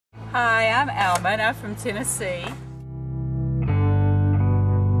Hi, I'm Alma and I'm from Tennessee.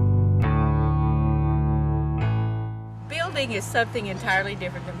 Building is something entirely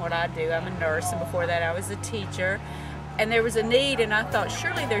different than what I do. I'm a nurse, and before that I was a teacher. And there was a need, and I thought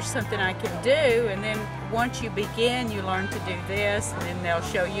surely there's something I can do. And then once you begin, you learn to do this, and then they'll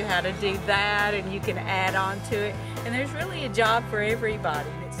show you how to do that, and you can add on to it. And there's really a job for everybody.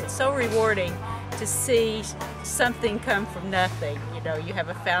 It's so rewarding to see something come from nothing. You know, you have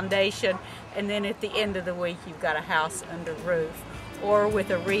a foundation, and then at the end of the week you've got a house under roof. Or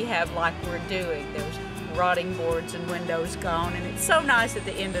with a rehab like we're doing, there's rotting boards and windows gone, and it's so nice at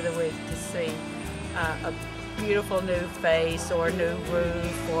the end of the week to see a beautiful new face or a new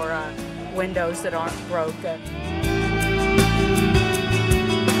roof or windows that aren't broken.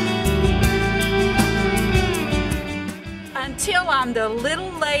 Until I'm the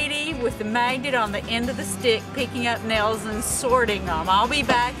little lady with the magnet on the end of the stick picking up nails and sorting them. I'll be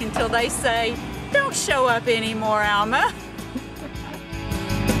back until they say, "Don't show up anymore, Alma."